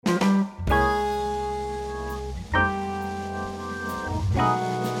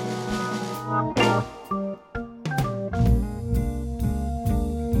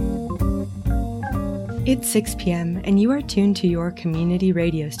It's 6 p.m. and you are tuned to your community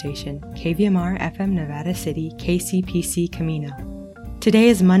radio station, KVMR FM Nevada City, KCPC Camino. Today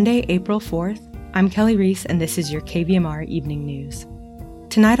is Monday, April 4th. I'm Kelly Reese and this is your KVMR Evening News.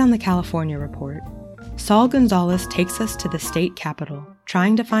 Tonight on the California Report, Saul Gonzalez takes us to the state capitol,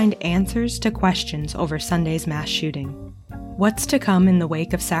 trying to find answers to questions over Sunday's mass shooting. What's to come in the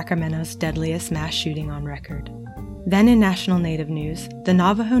wake of Sacramento's deadliest mass shooting on record? Then in national Native news, the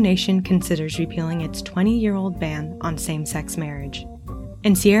Navajo Nation considers repealing its 20-year-old ban on same-sex marriage.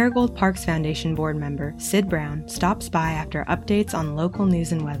 And Sierra Gold Parks Foundation board member Sid Brown stops by after updates on local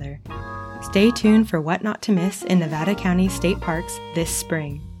news and weather. Stay tuned for what not to miss in Nevada County State Parks this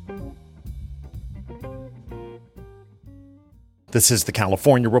spring. This is the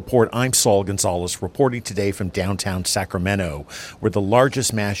California Report. I'm Saul Gonzalez, reporting today from downtown Sacramento, where the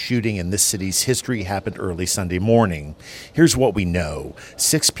largest mass shooting in this city's history happened early Sunday morning. Here's what we know.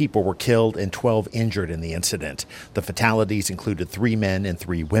 6 people were killed and 12 injured in the incident. The fatalities included 3 men and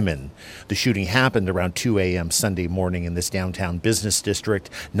 3 women. The shooting happened around 2 a.m. Sunday morning in this downtown business district,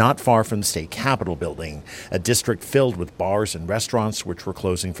 not far from the state capitol building, a district filled with bars and restaurants which were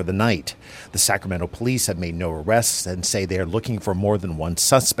closing for the night. The Sacramento police have made no arrests and say they are looking for more than one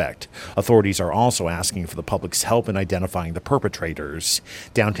suspect. Authorities are also asking for the public's help in identifying the perpetrators.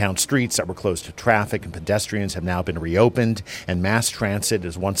 Downtown streets that were closed to traffic and pedestrians have now been reopened, and mass transit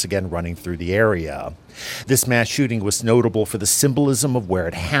is once again running through the area. This mass shooting was notable for the symbolism of where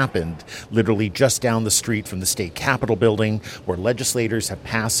it happened, literally just down the street from the state capitol building, where legislators have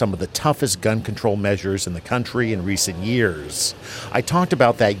passed some of the toughest gun control measures in the country in recent years. I talked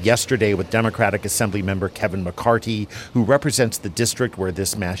about that yesterday with Democratic Assembly member Kevin McCarty, who represents the district where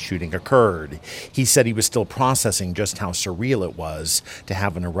this mass shooting occurred. He said he was still processing just how surreal it was to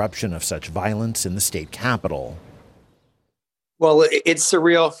have an eruption of such violence in the state capitol. Well, it's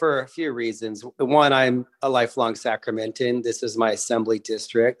surreal for a few reasons. One, I'm a lifelong Sacramentan. This is my assembly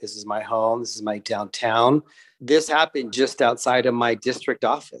district. This is my home. This is my downtown. This happened just outside of my district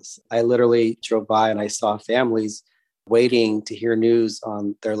office. I literally drove by and I saw families waiting to hear news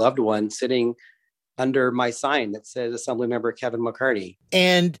on their loved one sitting under my sign that says Assemblymember Kevin McCarty.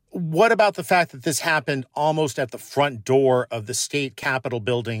 And what about the fact that this happened almost at the front door of the state capitol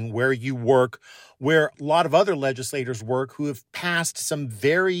building where you work, where a lot of other legislators work who have passed some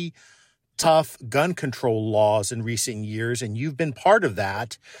very tough gun control laws in recent years, and you've been part of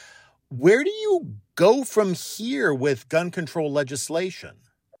that. Where do you go from here with gun control legislation?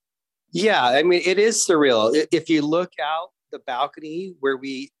 Yeah, I mean, it is surreal. If you look out the balcony where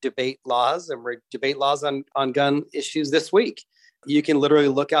we debate laws, and we debate laws on gun issues this week, you can literally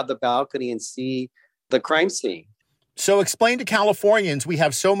look out the balcony and see the crime scene. So explain to Californians, we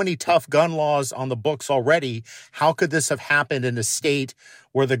have so many tough gun laws on the books already. How could this have happened in a state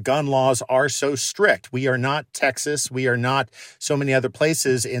where the gun laws are so strict? We are not Texas. We are not so many other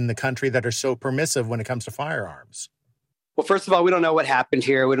places in the country that are so permissive when it comes to firearms. Well, first of all, we don't know what happened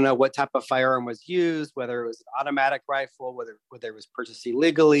here. We don't know what type of firearm was used, whether it was an automatic rifle, whether it was purchased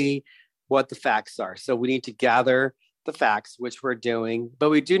illegally, what the facts are. So we need to gather the facts, which we're doing. But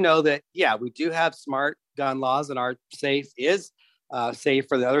we do know that, yeah, we do have smart gun laws, and our safe is safe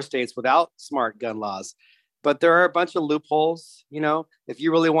for the other states without smart gun laws. But there are a bunch of loopholes. You know, if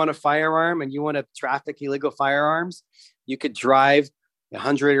you really want a firearm and you want to traffic illegal firearms, you could drive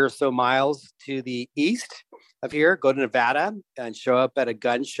 100 or so miles to the east of here, go to Nevada and show up at a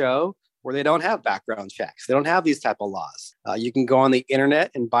gun show where they don't have background checks. They don't have these type of laws. You can go on the internet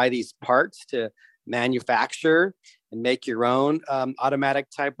and buy these parts to manufacture and make your own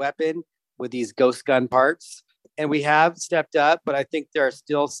automatic type weapon with these ghost gun parts. And we have stepped up, but I think there are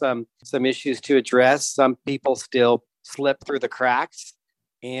still some issues to address. Some people still slip through the cracks,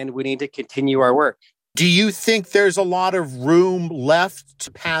 and we need to continue our work. Do you think there's a lot of room left to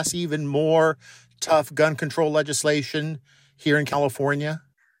pass even more tough gun control legislation here in California?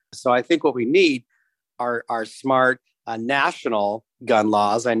 So I think what we need are smart national gun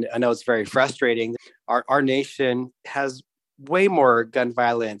laws. I know it's very frustrating. Our nation has way more gun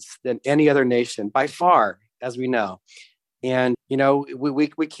violence than any other nation by far, as we know. And, you know, we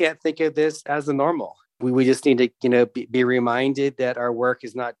can't think of this as the normal. We just need to, you know, be reminded that our work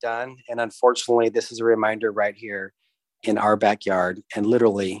is not done. And unfortunately, this is a reminder right here in our backyard and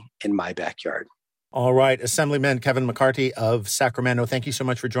literally in my backyard. All right. Assemblyman Kevin McCarty of Sacramento, thank you so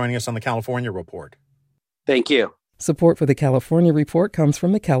much for joining us on the California Report. Thank you. Support for the California Report comes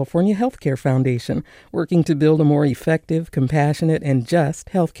from the California Healthcare Foundation, working to build a more effective, compassionate, and just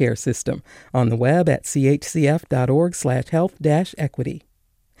healthcare system. On the web at chcf.org/health-equity.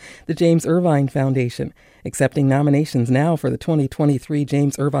 The James Irvine Foundation, accepting nominations now for the 2023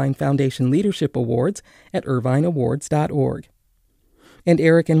 James Irvine Foundation Leadership Awards at irvineawards.org. And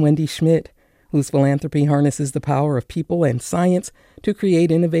Eric and Wendy Schmidt, whose philanthropy harnesses the power of people and science to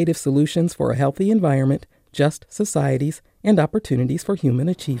create innovative solutions for a healthy environment, just societies, and opportunities for human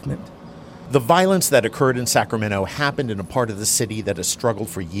achievement. The violence that occurred in Sacramento happened in a part of the city that has struggled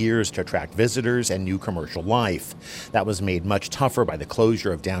for years to attract visitors and new commercial life. That was made much tougher by the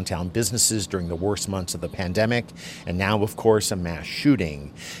closure of downtown businesses during the worst months of the pandemic, and now, of course, a mass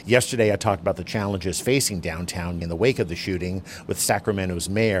shooting. Yesterday, I talked about the challenges facing downtown in the wake of the shooting with Sacramento's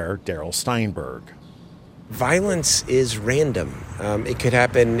mayor, Darrell Steinberg. Violence is random. It could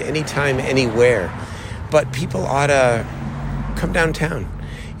happen anytime, anywhere, but people ought to come downtown.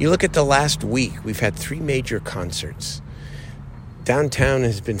 You look at the last week, we've had 3 major concerts. Downtown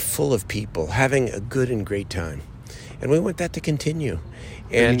has been full of people having a good and great time. And we want that to continue.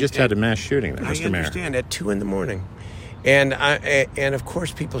 And you just had a mass shooting, Mr. Mayor. I understand, at 2 a.m. And of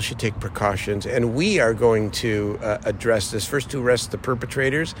course, people should take precautions. And we are going to address this, first to arrest the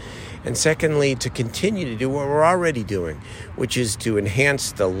perpetrators, and secondly, to continue to do what we're already doing, which is to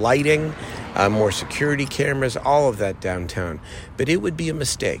enhance the lighting, more security cameras, all of that downtown. But it would be a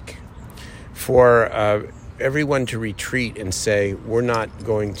mistake for everyone to retreat and say, we're not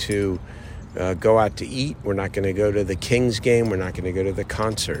going to go out to eat, we're not going to go to the Kings game, we're not going to go to the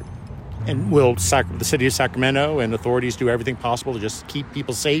concert. And will the city of Sacramento and authorities do everything possible to just keep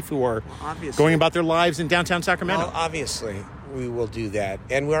people safe who are going about their lives in downtown Sacramento? Well, obviously, we will do that.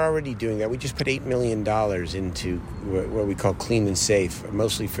 And we're already doing that. We just put $8 million into what we call Clean and Safe,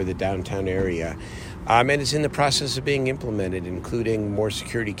 mostly for the downtown area. And it's in the process of being implemented, including more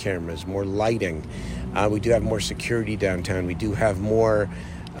security cameras, more lighting. We do have more security downtown. We do have more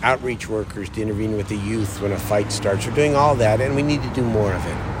outreach workers to intervene with the youth when a fight starts. We're doing all that, and we need to do more of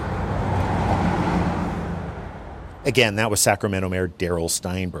it. Again, that was Sacramento Mayor Darrell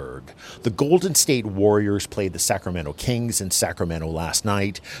Steinberg. The Golden State Warriors played the Sacramento Kings in Sacramento last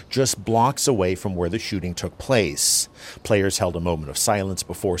night, just blocks away from where the shooting took place. Players held a moment of silence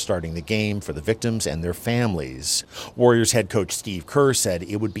before starting the game for the victims and their families. Warriors head coach Steve Kerr said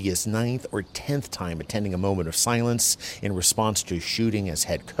it would be his 9th or 10th time attending a moment of silence in response to shooting as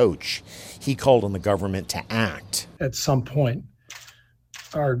head coach. He called on the government to act. At some point,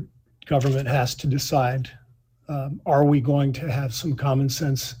 our government has to decide, are we going to have some common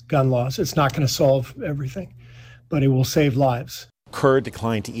sense gun laws? It's not going to solve everything, but it will save lives. Kerr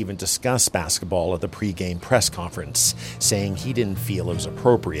declined to even discuss basketball at the pregame press conference, saying he didn't feel it was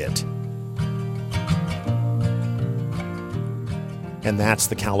appropriate. And that's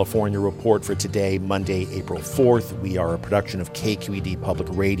the California Report for today, Monday, April 4th. We are a production of KQED Public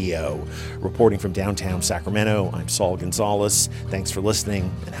Radio. Reporting from downtown Sacramento, I'm Saul Gonzalez. Thanks for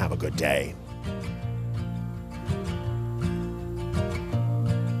listening, and have a good day.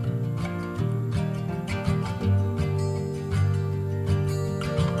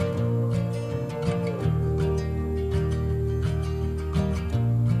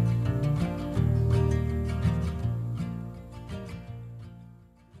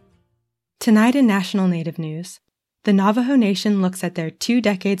 Tonight in National Native News, the Navajo Nation looks at their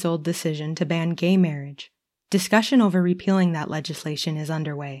 2-decades-old decision to ban gay marriage. Discussion over repealing that legislation is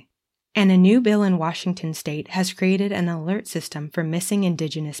underway. And a new bill in Washington state has created an alert system for missing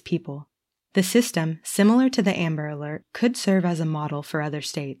Indigenous people. The system, similar to the Amber Alert, could serve as a model for other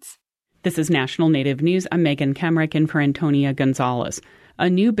states. This is National Native News. I'm Megan Kemrick in for Antonia Gonzalez. A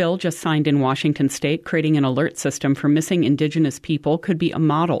new bill just signed in Washington state creating an alert system for missing Indigenous people could be a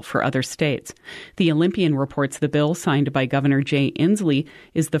model for other states. The Olympian reports the bill, signed by Governor Jay Inslee,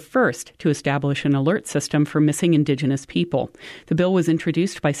 is the first to establish an alert system for missing Indigenous people. The bill was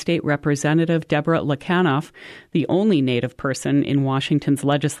introduced by State Representative Deborah Lakanoff, the only Native person in Washington's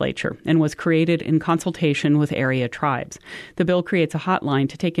legislature, and was created in consultation with area tribes. The bill creates a hotline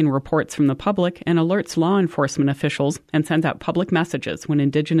to take in reports from the public and alerts law enforcement officials and sends out public messages when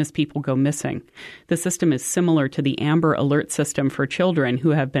Indigenous people go missing. The system is similar to the Amber Alert system for children who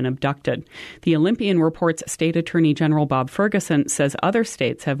have been abducted. The Olympian reports State Attorney General Bob Ferguson says other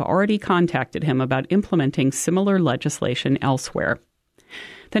states have already contacted him about implementing similar legislation elsewhere.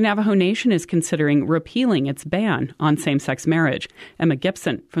 The Navajo Nation is considering repealing its ban on same-sex marriage. Emma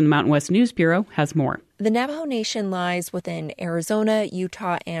Gibson from the Mountain West News Bureau has more. The Navajo Nation lies within Arizona,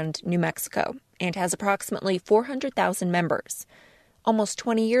 Utah, and New Mexico and has approximately 400,000 members. Almost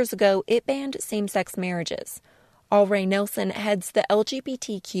 20 years ago, it banned same-sex marriages. Alray Nelson heads the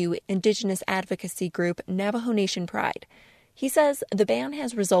LGBTQ Indigenous advocacy group Navajo Nation Pride. He says the ban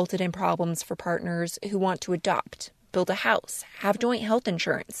has resulted in problems for partners who want to adopt build a house, have joint health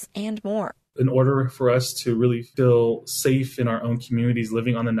insurance, and more. In order for us to really feel safe in our own communities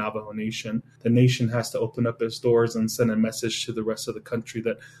living on the Navajo Nation, the nation has to open up its doors and send a message to the rest of the country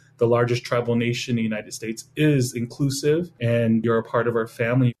that the largest tribal nation in the United States is inclusive and you're a part of our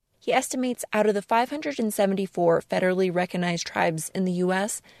family. He estimates out of the 574 federally recognized tribes in the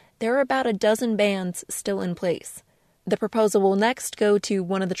U.S., there are about a dozen bans still in place. The proposal will next go to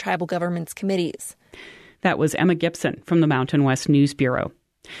one of the tribal government's committees. That was Emma Gibson from the Mountain West News Bureau.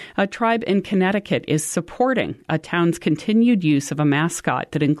 A tribe in Connecticut is supporting a town's continued use of a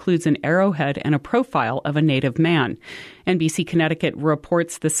mascot that includes an arrowhead and a profile of a native man. NBC Connecticut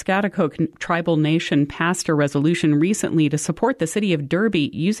reports the Schaghticoke tribal nation passed a resolution recently to support the city of Derby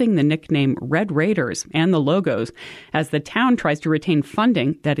using the nickname Red Raiders and the logos as the town tries to retain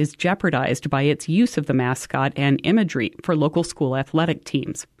funding that is jeopardized by its use of the mascot and imagery for local school athletic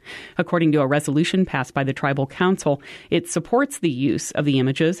teams. According to a resolution passed by the Tribal Council, it supports the use of the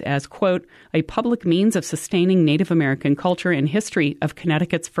images as, quote, a public means of sustaining Native American culture and history of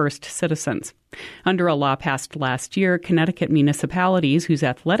Connecticut's first citizens. Under a law passed last year, Connecticut municipalities whose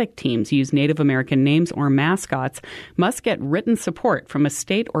athletic teams use Native American names or mascots must get written support from a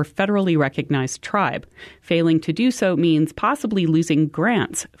state or federally recognized tribe. Failing to do so means possibly losing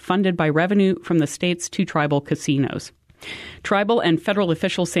grants funded by revenue from the state's two tribal casinos. Tribal and federal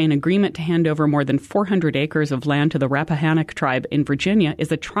officials say an agreement to hand over more than 400 acres of land to the Rappahannock tribe in Virginia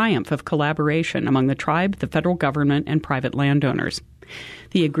is a triumph of collaboration among the tribe, the federal government, and private landowners.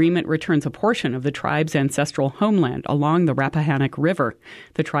 The agreement returns a portion of the tribe's ancestral homeland along the Rappahannock River.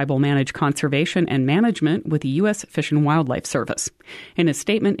 The tribe will manage conservation and management with the U.S. Fish and Wildlife Service. In a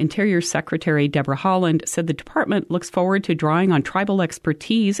statement, Interior Secretary Deborah Haaland said the department looks forward to drawing on tribal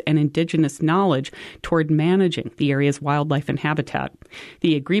expertise and indigenous knowledge toward managing the area's wildlife and habitat.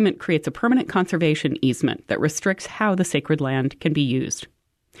 The agreement creates a permanent conservation easement that restricts how the sacred land can be used.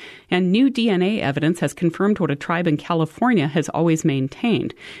 And new DNA evidence has confirmed what a tribe in California has always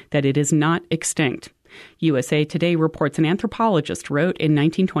maintained, that it is not extinct. USA Today reports an anthropologist wrote in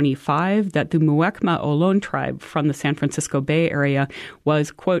 1925 that the Muwekma Ohlone tribe from the San Francisco Bay Area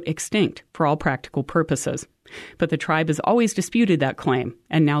was, quote, extinct for all practical purposes. But the tribe has always disputed that claim,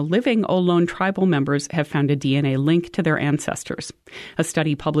 and now living Ohlone tribal members have found a DNA link to their ancestors. A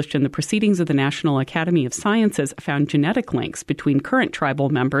study published in the Proceedings of the National Academy of Sciences found genetic links between current tribal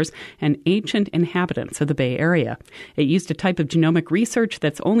members and ancient inhabitants of the Bay Area. It used a type of genomic research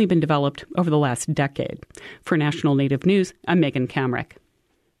that's only been developed over the last decade. For National Native News, I'm Megan Kamrick.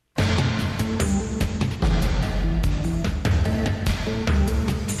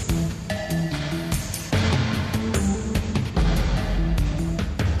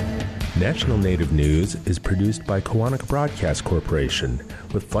 National Native News is produced by Kawanak Broadcast Corporation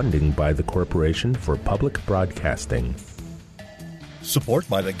with funding by the Corporation for Public Broadcasting. Support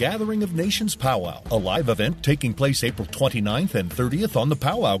by the Gathering of Nations Powwow, a live event taking place April 29th and 30th on the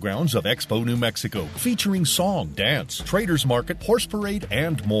Powwow grounds of Expo, New Mexico, featuring song, dance, traders market, horse parade,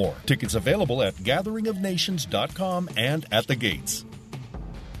 and more. Tickets available at gatheringofnations.com and at the gates.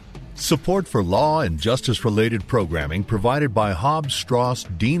 Support for law and justice-related programming provided by Hobbs, Strauss,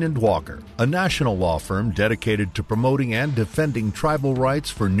 Dean & Walker, a national law firm dedicated to promoting and defending tribal rights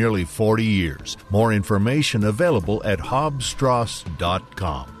for nearly 40 years. More information available at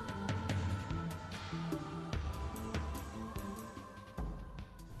hobbsstrauss.com.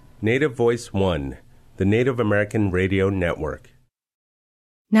 Native Voice One, the Native American Radio Network.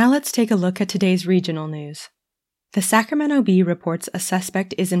 Now let's take a look at today's regional news. The Sacramento Bee reports a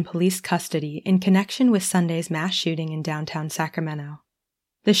suspect is in police custody in connection with Sunday's mass shooting in downtown Sacramento.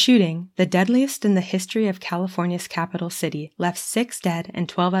 The shooting, the deadliest in the history of California's capital city, left 6 dead and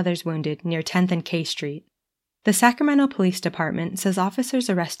 12 others wounded near 10th and K Street. The Sacramento Police Department says officers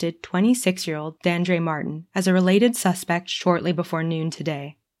arrested 26-year-old Dandre Martin as a related suspect shortly before noon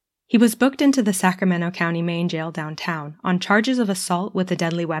today. He was booked into the Sacramento County Main Jail downtown on charges of assault with a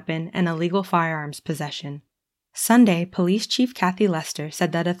deadly weapon and illegal firearms possession. Sunday, Police Chief Kathy Lester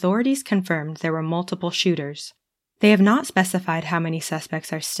said that authorities confirmed there were multiple shooters. They have not specified how many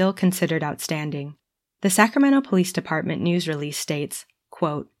suspects are still considered outstanding. The Sacramento Police Department news release states,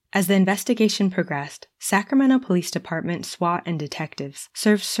 quote, as the investigation progressed, Sacramento Police Department SWAT and detectives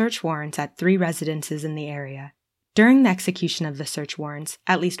served search warrants at 3 residences in the area. During the execution of the search warrants,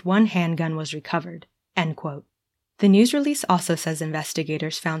 at least 1 handgun was recovered, end quote. The news release also says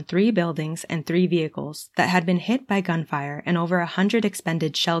investigators found 3 buildings and 3 vehicles that had been hit by gunfire and over 100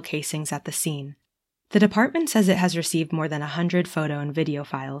 expended shell casings at the scene. The department says it has received more than 100 photo and video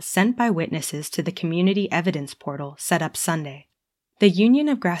files sent by witnesses to the Community Evidence Portal set up Sunday. The Union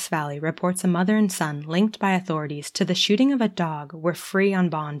of Grass Valley reports a mother and son linked by authorities to the shooting of a dog were free on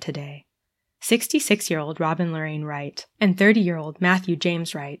bond today. 66-year-old Robin Lorraine Wright and 30-year-old Matthew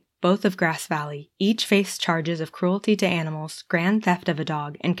James Wright, both of Grass Valley, each face charges of cruelty to animals, grand theft of a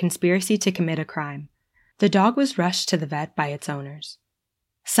dog, and conspiracy to commit a crime. The dog was rushed to the vet by its owners.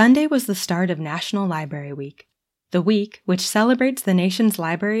 Sunday was the start of National Library Week. The week, which celebrates the nation's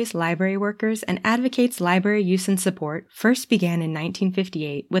libraries, library workers, and advocates library use and support, first began in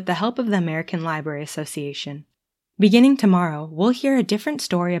 1958 with the help of the American Library Association. Beginning tomorrow, we'll hear a different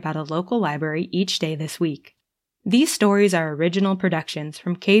story about a local library each day this week. These stories are original productions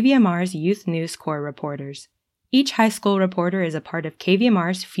from KVMR's Youth News Corps reporters. Each high school reporter is a part of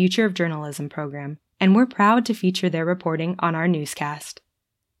KVMR's Future of Journalism program, and we're proud to feature their reporting on our newscast.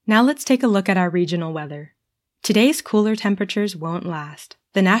 Now let's take a look at our regional weather. Today's cooler temperatures won't last.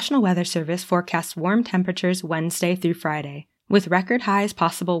 The National Weather Service forecasts warm temperatures Wednesday through Friday, with record highs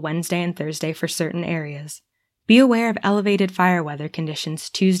possible Wednesday and Thursday for certain areas. Be aware of elevated fire weather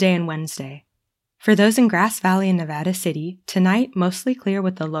conditions Tuesday and Wednesday. For those in Grass Valley and Nevada City, tonight mostly clear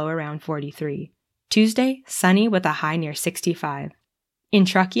with a low around 43. Tuesday, sunny with a high near 65. In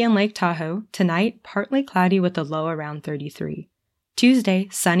Truckee and Lake Tahoe, tonight partly cloudy with a low around 33. Tuesday,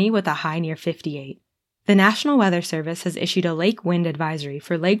 sunny with a high near 58. The National Weather Service has issued a lake wind advisory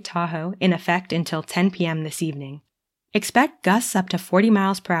for Lake Tahoe in effect until 10 p.m. this evening. Expect gusts up to 40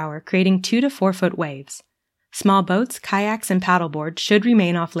 miles per hour, creating 2 to 4 foot waves. Small boats, kayaks, and paddleboards should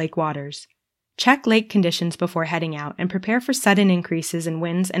remain off lake waters. Check lake conditions before heading out and prepare for sudden increases in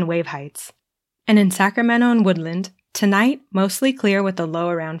winds and wave heights. And in Sacramento and Woodland, tonight mostly clear with a low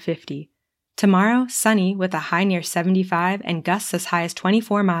around 50. Tomorrow, sunny with a high near 75 and gusts as high as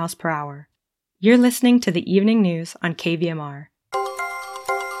 24 miles per hour. You're listening to the Evening News on KVMR.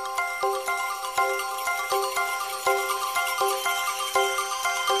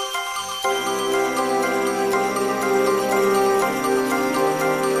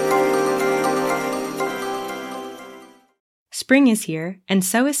 Spring is here, and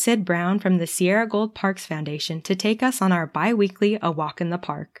so is Sid Brown from the Sierra Gold Parks Foundation to take us on our bi-weekly A Walk in the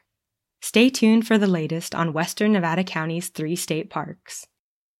Park. Stay tuned for the latest on Western Nevada County's 3 state parks.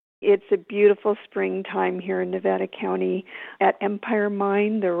 It's a beautiful springtime here in Nevada County. At Empire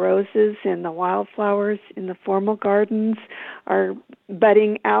Mine, the roses and the wildflowers in the formal gardens are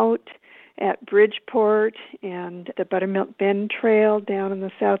budding out. At Bridgeport and the Buttermilk Bend Trail down in the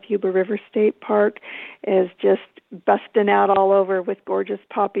South Yuba River State Park is just busting out all over with gorgeous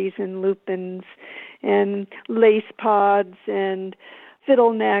poppies and lupins and lace pods and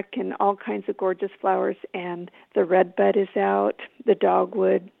fiddleneck and all kinds of gorgeous flowers. And the redbud is out, the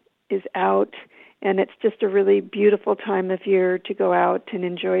dogwood is out, and it's just a really beautiful time of year to go out and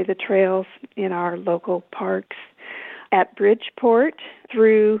enjoy the trails in our local parks. At Bridgeport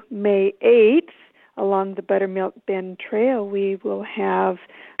through May 8th, along the Buttermilk Bend Trail, we will have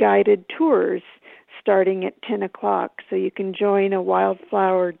guided tours starting at 10 o'clock. So you can join a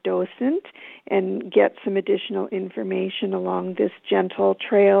wildflower docent and get some additional information along this gentle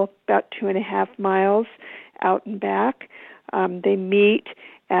trail, about 2.5 miles out and back. They meet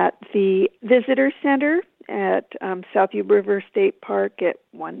at the Visitor Center at South Yuba River State Park at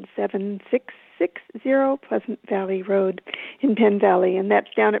 17660 Pleasant Valley Road in Penn Valley, and that's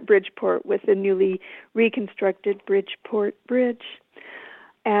down at Bridgeport with the newly reconstructed Bridgeport Bridge.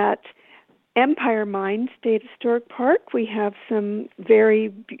 At Empire Mine State Historic Park, we have some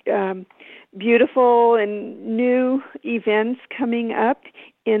very beautiful and new events coming up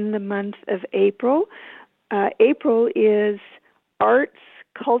in the month of April. April is Arts,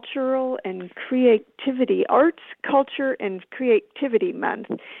 Culture, and Creativity Month.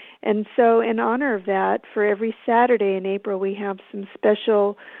 And so in honor of that, for every Saturday in April, we have some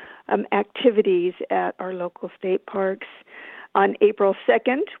special activities at our local state parks. On April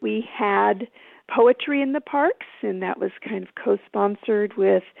 2nd, we had Poetry in the Parks, and that was kind of co-sponsored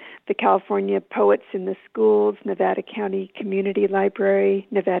with the California Poets in the Schools, Nevada County Community Library,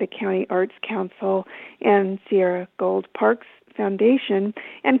 Nevada County Arts Council, and Sierra Gold Parks Foundation,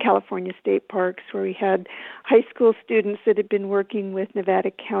 and California State Parks, where we had high school students that had been working with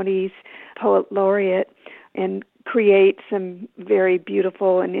Nevada County's Poet Laureate and create some very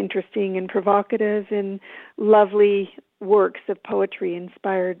beautiful and interesting and provocative and lovely works of poetry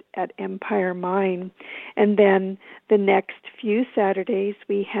inspired at Empire Mine. And then the next few Saturdays,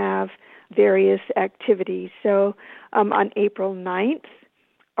 we have various activities. So on April 9th,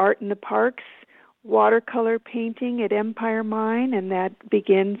 Art in the Parks, watercolor painting at Empire Mine, and that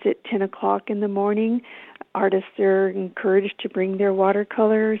begins at 10 o'clock in the morning. Artists are encouraged to bring their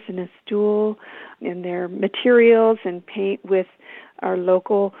watercolors and a stool and their materials and paint with our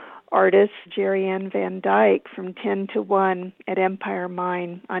local artist, Jerry Ann Van Dyke, from 10 to 1 at Empire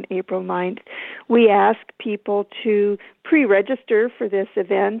Mine on April 9th. We ask people to pre-register for this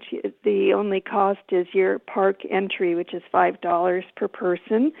event. The only cost is your park entry, which is $5 per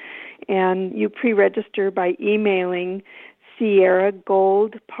person. And you pre-register by emailing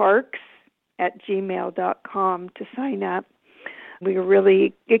sierragoldparks@gmail.com to sign up. We're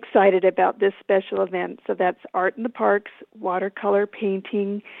really excited about this special event. So that's Art in the Parks, watercolor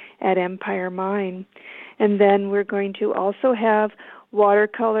painting at Empire Mine. And then we're going to also have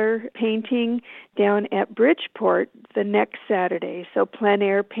watercolor painting down at Bridgeport the next Saturday. So plein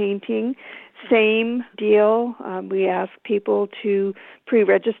air painting, same deal. We ask people to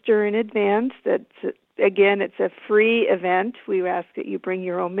pre-register in advance. Again, it's a free event. We ask that you bring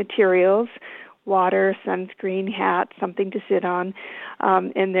your own materials, water, sunscreen, hat, something to sit on.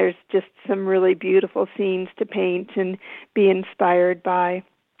 And there's just some really beautiful scenes to paint and be inspired by.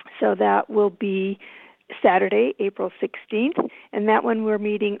 So that will be Saturday, April 16th. And that one we're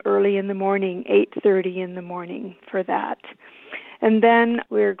meeting early in the morning, 8:30 in the morning for that. And then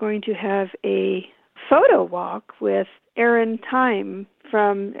we're going to have a photo walk with Erin Time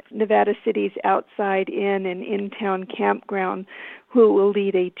from Nevada City's Outside Inn and In-Town Campground, who will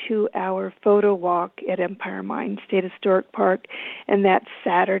lead a 2-hour photo walk at Empire Mine State Historic Park, and that's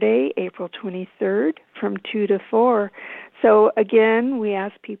Saturday, April 23rd from 2 to 4. So again, we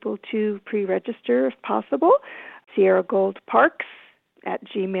ask people to pre-register if possible,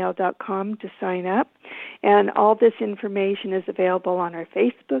 sierragoldparks@gmail.com to sign up. And all this information is available on our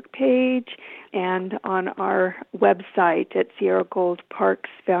Facebook page and on our website at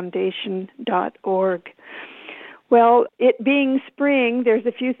sierragoldparksfoundation.org. Well, it being spring, there's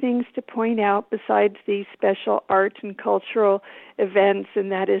a few things to point out besides these special art and cultural events, and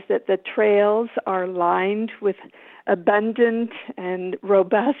that is that the trails are lined with abundant and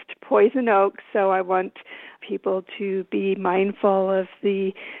robust poison oak. So I want people to be mindful of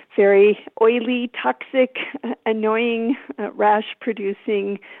the very oily, toxic, annoying,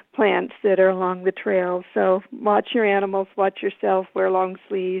 rash-producing plants that are along the trail. So watch your animals, watch yourself, wear long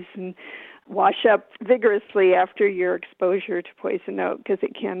sleeves, and wash up vigorously after your exposure to poison oak because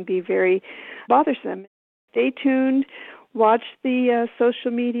it can be very bothersome. Stay tuned. Watch the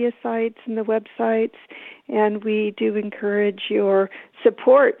social media sites and the websites, and we do encourage your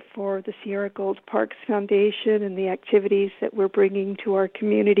support for the Sierra Gold Parks Foundation and the activities that we're bringing to our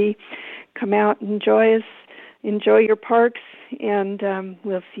community. Come out and enjoy us, enjoy your parks, and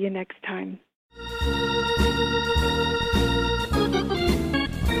we'll see you next time.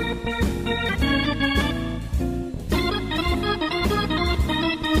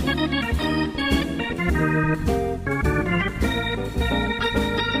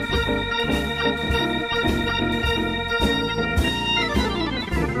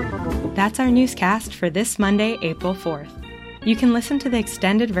 That's our newscast for this Monday, April 4th. You can listen to the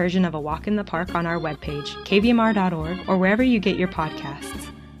extended version of A Walk in the Park on our webpage, kvmr.org, or wherever you get your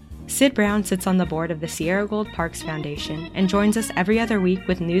podcasts. Sid Brown sits on the board of the Sierra Gold Parks Foundation and joins us every other week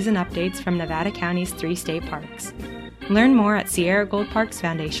with news and updates from Nevada County's 3 state parks. Learn more at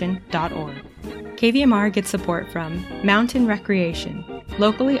sierragoldparksfoundation.org. KVMR gets support from Mountain Recreation,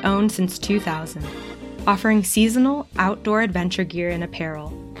 locally owned since 2000, offering seasonal outdoor adventure gear and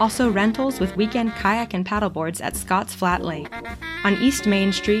apparel, also rentals with weekend kayak and paddleboards at Scotts Flat Lake, on East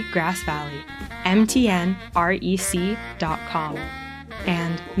Main Street, Grass Valley, mtnrec.com,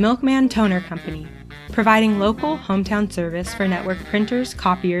 and Milkman Toner Company, providing local hometown service for network printers,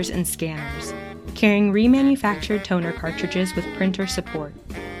 copiers, and scanners, carrying remanufactured toner cartridges with printer support,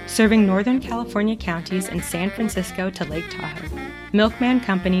 serving Northern California counties and San Francisco to Lake Tahoe,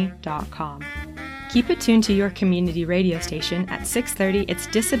 milkmancompany.com. Keep it tuned to your community radio station at 6:30. It's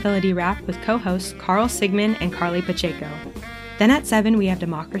Disability Wrap with co-hosts Carl Sigman and Carly Pacheco. Then at 7, we have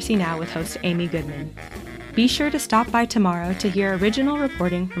Democracy Now! With host Amy Goodman. Be sure to stop by tomorrow to hear original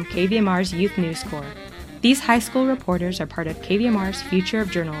reporting from KVMR's Youth News Corps. These high school reporters are part of KVMR's Future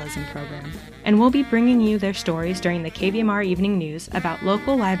of Journalism program, and we'll be bringing you their stories during the KVMR Evening News about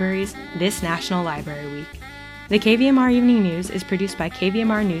local libraries this National Library Week. The KVMR Evening News is produced by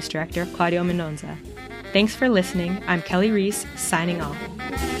KVMR News Director Claudio Mendoza. Thanks for listening. I'm Kelly Reese, signing off.